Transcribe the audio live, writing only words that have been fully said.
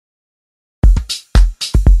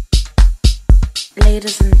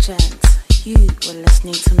Ladies and gents, you were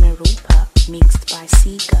listening to Meropa, mixed by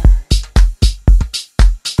Ceega.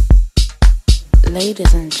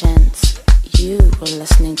 Ladies and gents, you were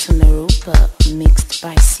listening to Meropa, mixed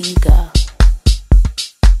by Ceega.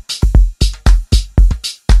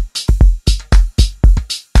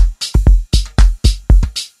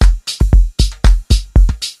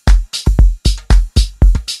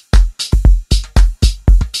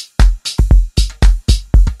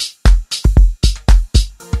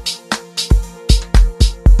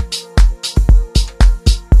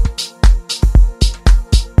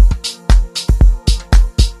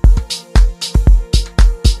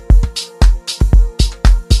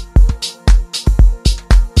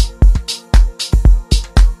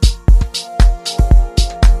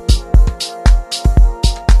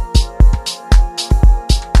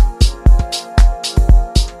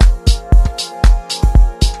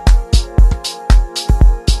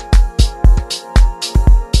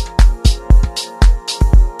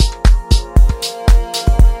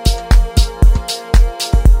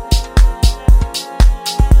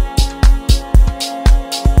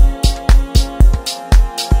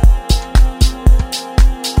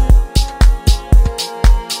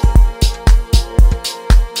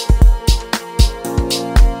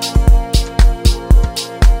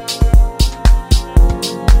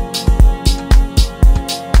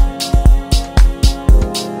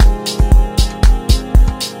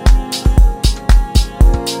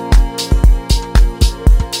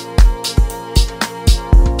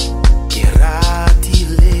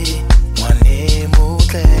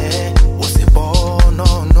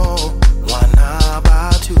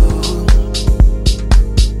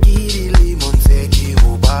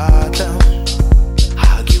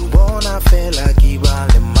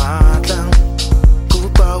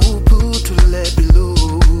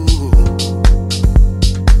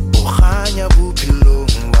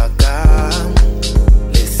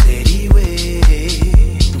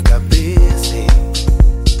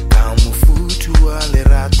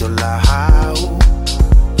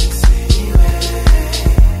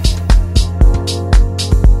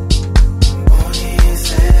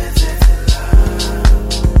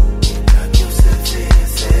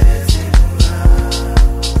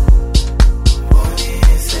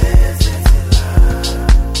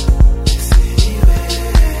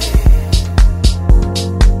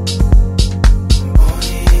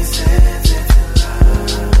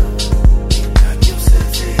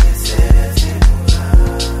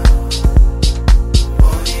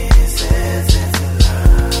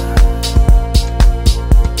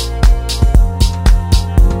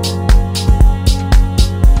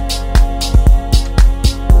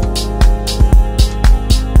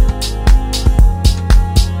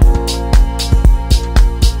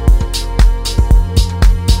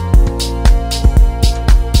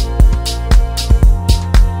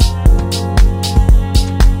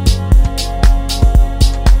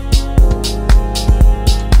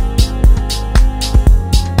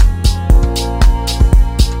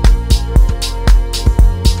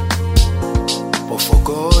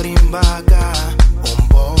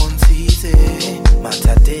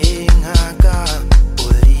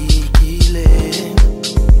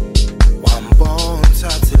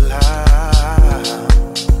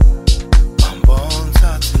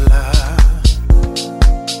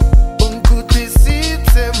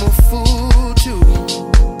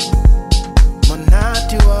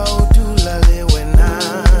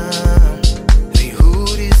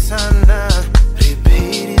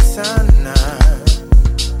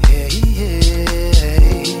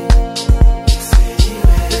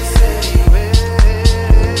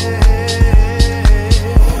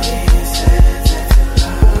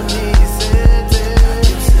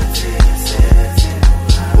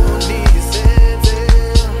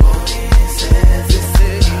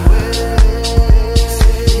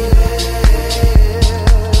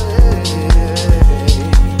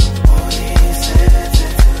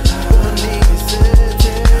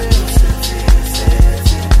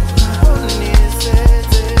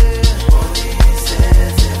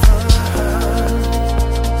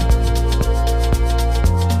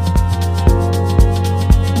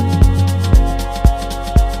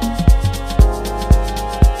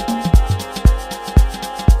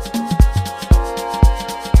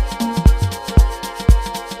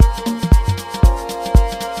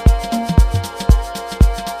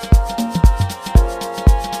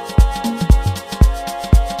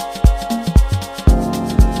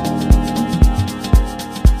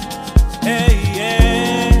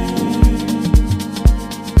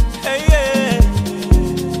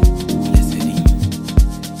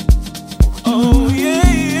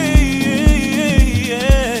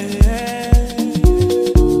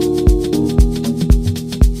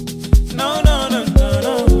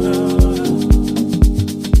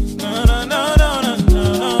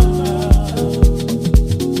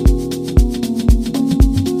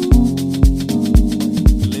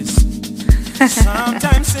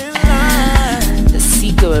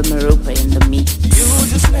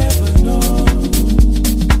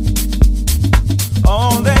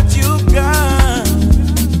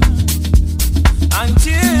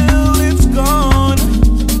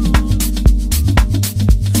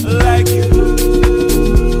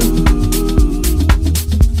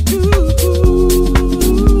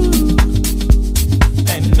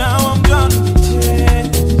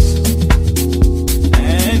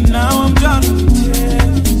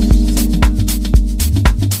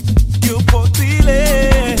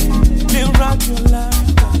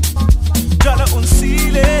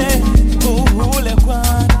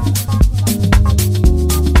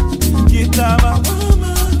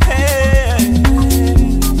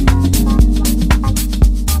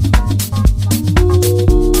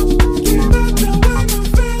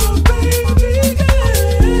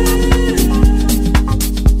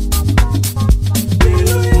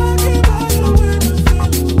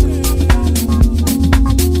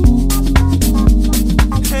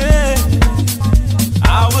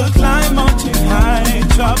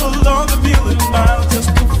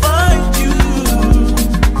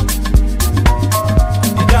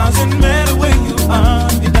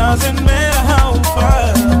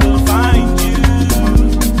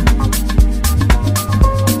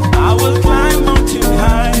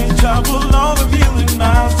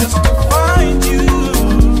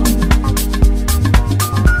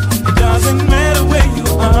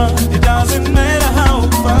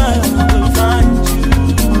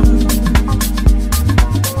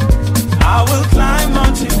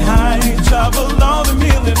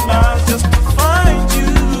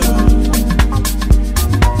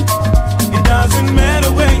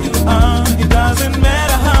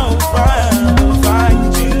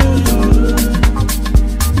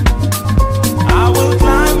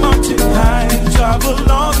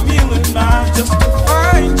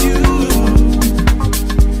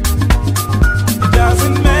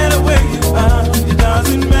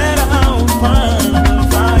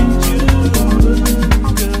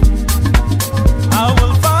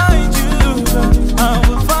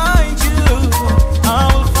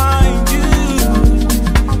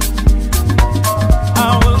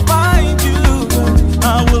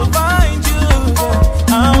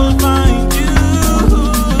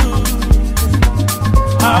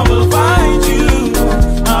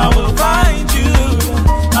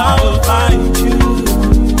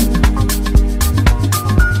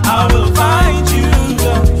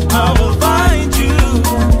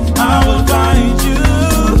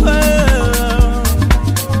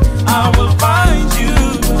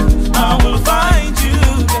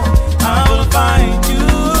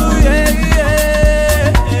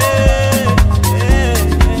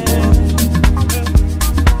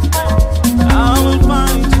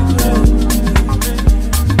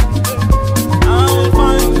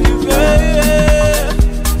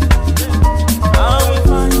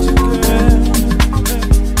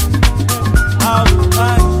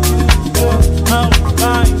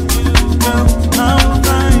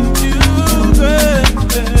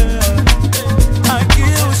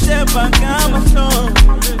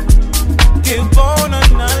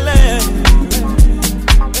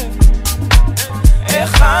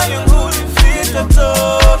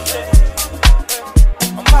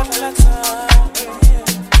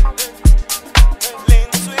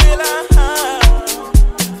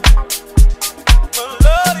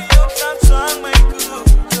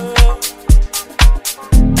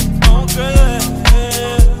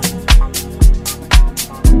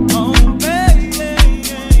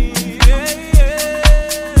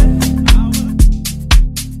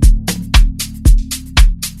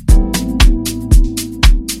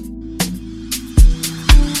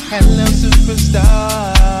 Hello,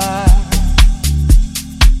 superstar.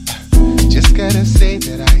 Just gotta say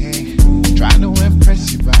that I ain't trying to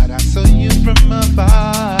impress you, but I saw you from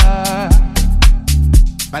afar.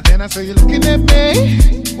 But then I saw you looking at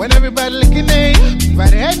me when everybody looking at you.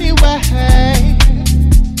 But anyway,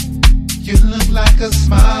 you look like a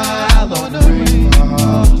smile on a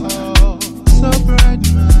rainbow. So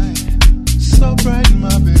bright,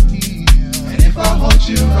 my baby. And if I hold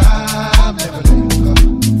you, I'll never let you go.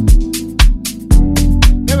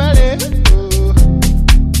 Never let you go.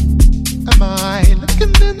 Am I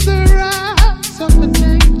looking in the eyes of an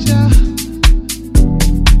angel?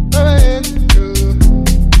 Never let you go.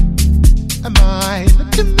 Am I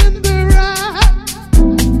looking in the eyes?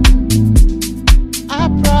 I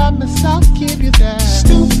promise I'll give you that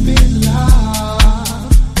stupid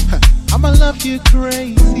love. I'ma love you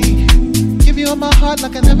crazy. Give you all my heart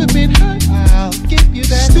like I've never been hurt. I'll give you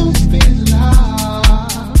that stupid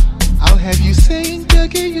love. I'll have you saying,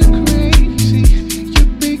 Dougie, you're crazy. You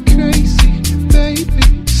be crazy, baby.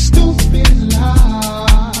 Stupid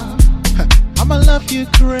love. I'ma love you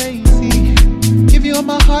crazy. Give you all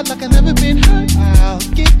my heart like I've never been hurt. I'll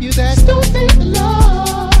give you that stupid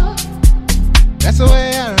love. That's the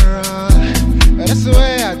way I run. That's the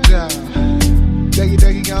way I do.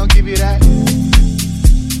 Dougie, gon' give you that.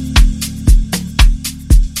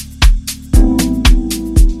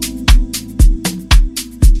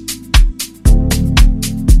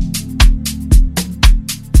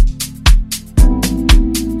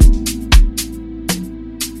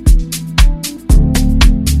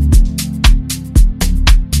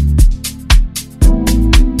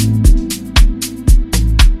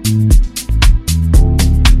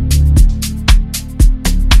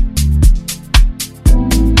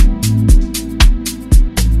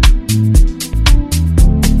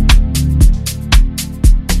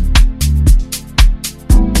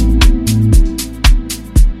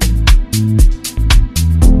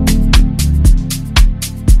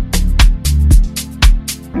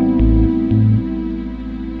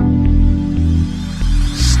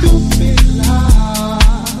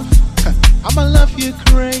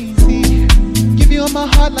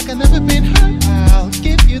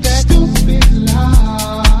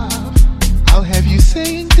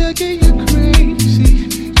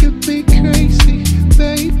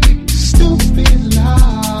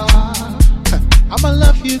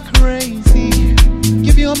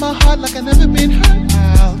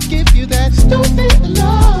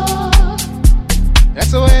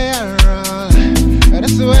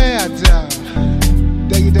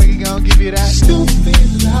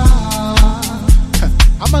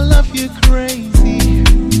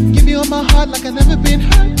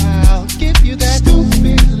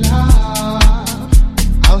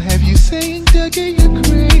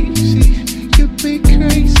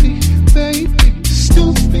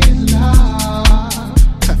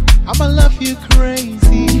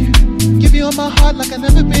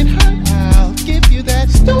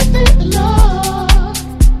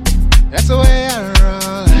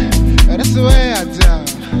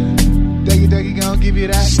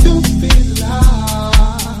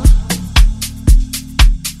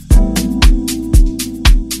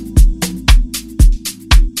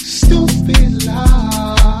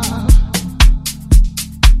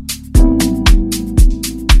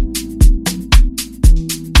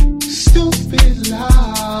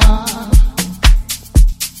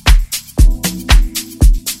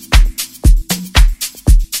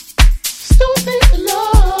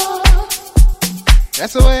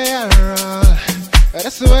 That's the way I run.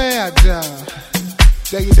 That's the way I do.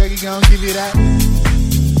 Dougie gon' give you that.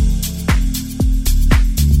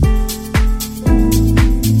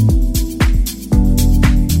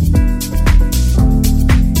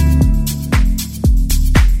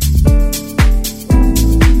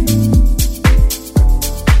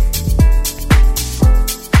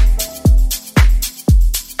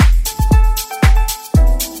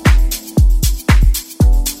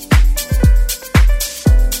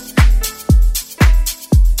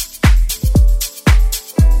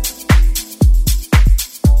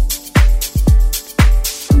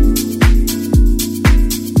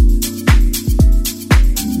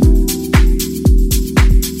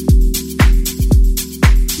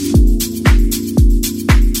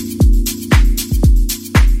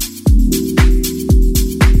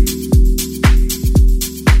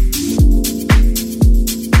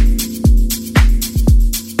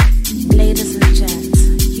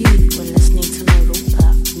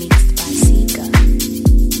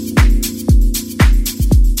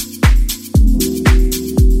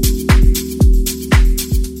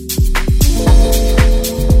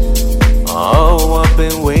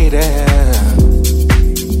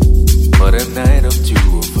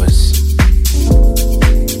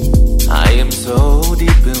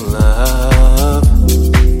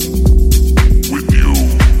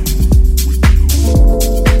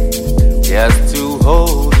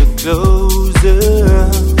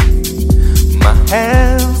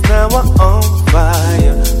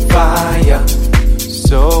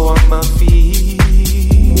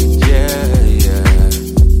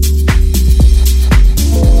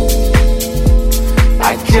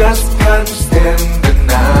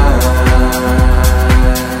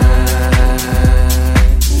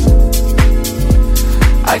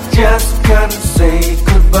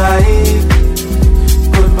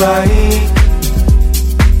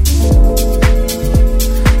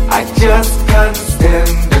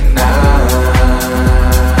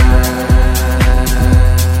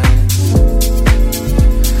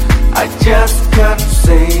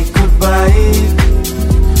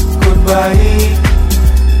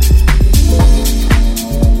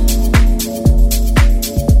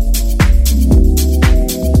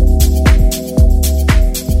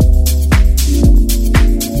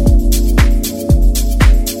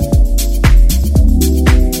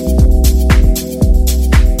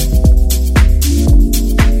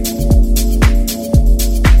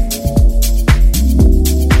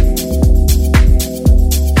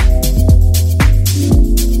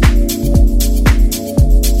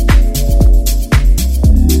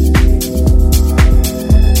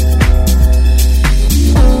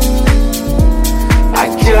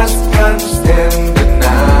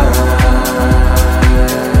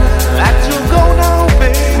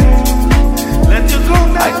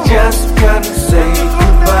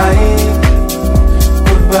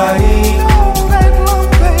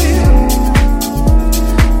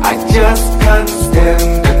 just can't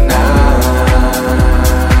stand the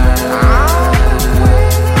night.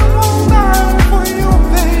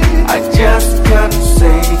 I just can't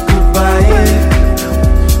say goodbye.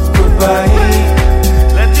 Goodbye.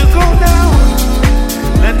 Let you go now.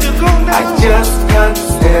 Let you go now. I just can't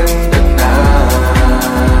stand the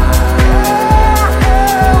night.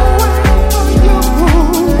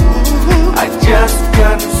 I just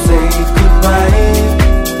can't say goodbye.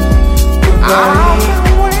 Goodbye.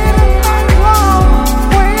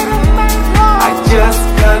 I just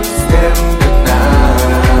can't stand the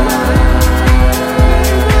night.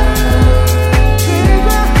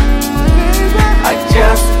 I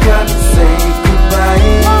just can't say goodbye.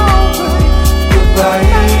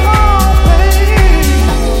 Goodbye.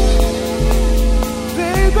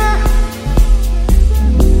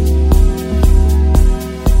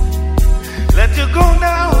 Let you go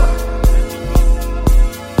now.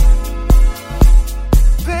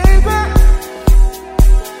 Baby.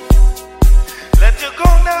 Let you go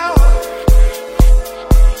now.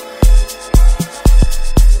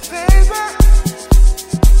 Baby.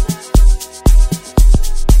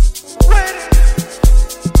 Wait.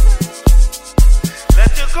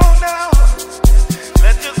 Let you go now.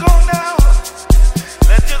 Let you go now.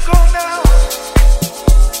 Let you go now.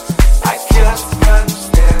 I just can't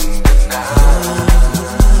stand the night.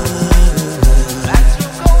 Let you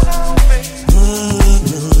go now, baby.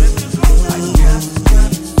 Let you go now. I just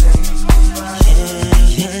can't stand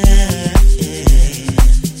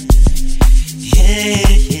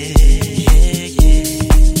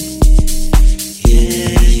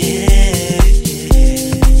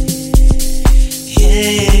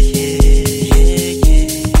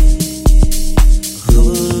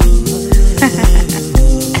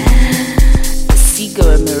Ceega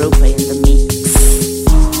and Meropa in the mix.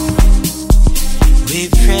 We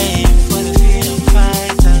pray for the freedom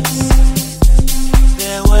fighters.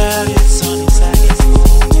 Their world is on inside its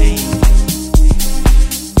moving.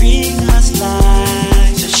 Bring us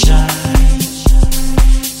light to shine.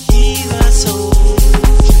 Give us hope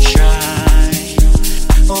to shine.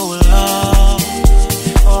 Oh Lord,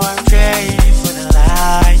 oh I'm praying for the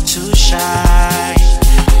light to shine.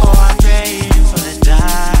 Oh I'm praying for the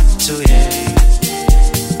dark to end.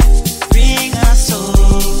 Bring us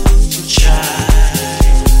hope to shine.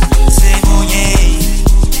 Say Munye,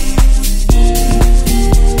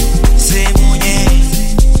 say Munye,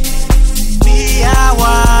 we are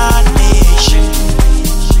one nation.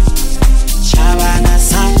 Chabana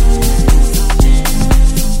Sam.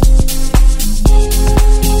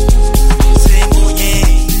 Say Munye,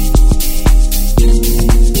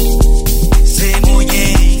 say Munye,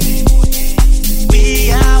 we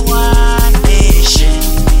are one nation.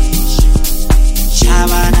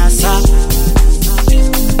 Chabana Sam.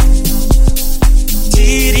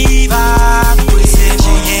 Tiriba, say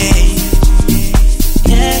Munye,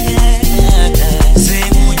 say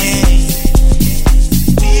Munye,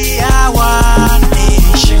 we are one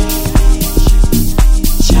nation.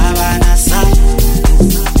 Chabana Sam.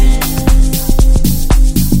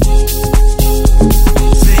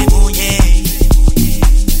 Say Munye,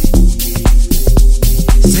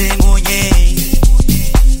 say Munye,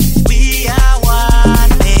 we are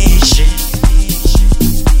one nation.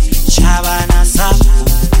 Chabana Sam.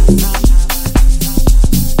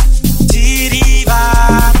 Tiriba,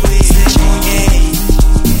 say Munye,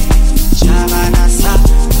 Chabana Sam.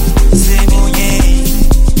 Say Munye,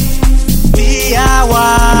 we are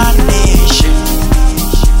one nation.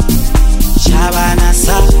 Chabana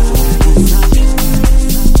Sam.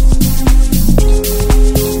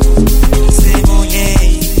 Say Munye,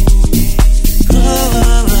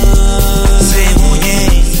 say Munye,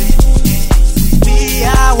 we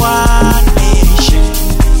are one nation.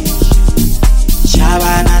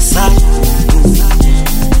 Chabana Sam.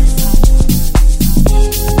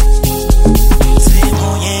 Say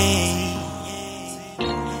Munye,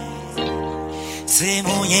 say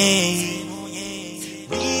Munye,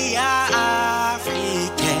 we are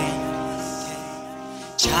African.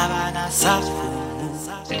 Chabana Sam.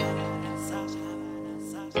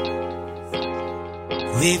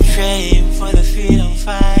 We pray for the freedom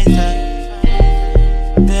fighters.